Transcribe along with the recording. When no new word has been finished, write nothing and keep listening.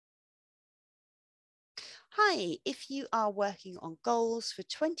Hi, if you are working on goals for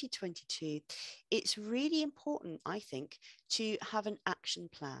 2022, it's really important, I think, to have an action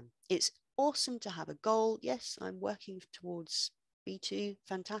plan. It's awesome to have a goal. Yes, I'm working towards B2,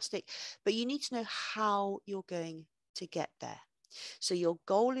 fantastic, but you need to know how you're going to get there. So your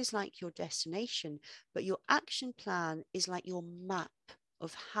goal is like your destination, but your action plan is like your map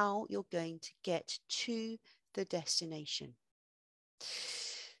of how you're going to get to the destination.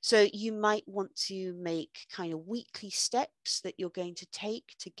 So you might want to make kind of weekly steps that you're going to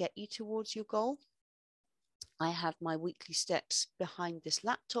take to get you towards your goal. I have my weekly steps behind this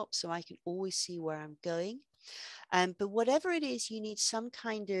laptop so I can always see where I'm going. But whatever it is, you need some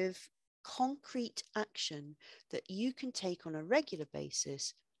kind of concrete action that you can take on a regular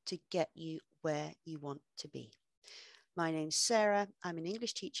basis to get you where you want to be. My name's Sarah. I'm an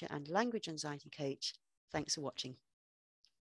English teacher and language anxiety coach. Thanks for watching.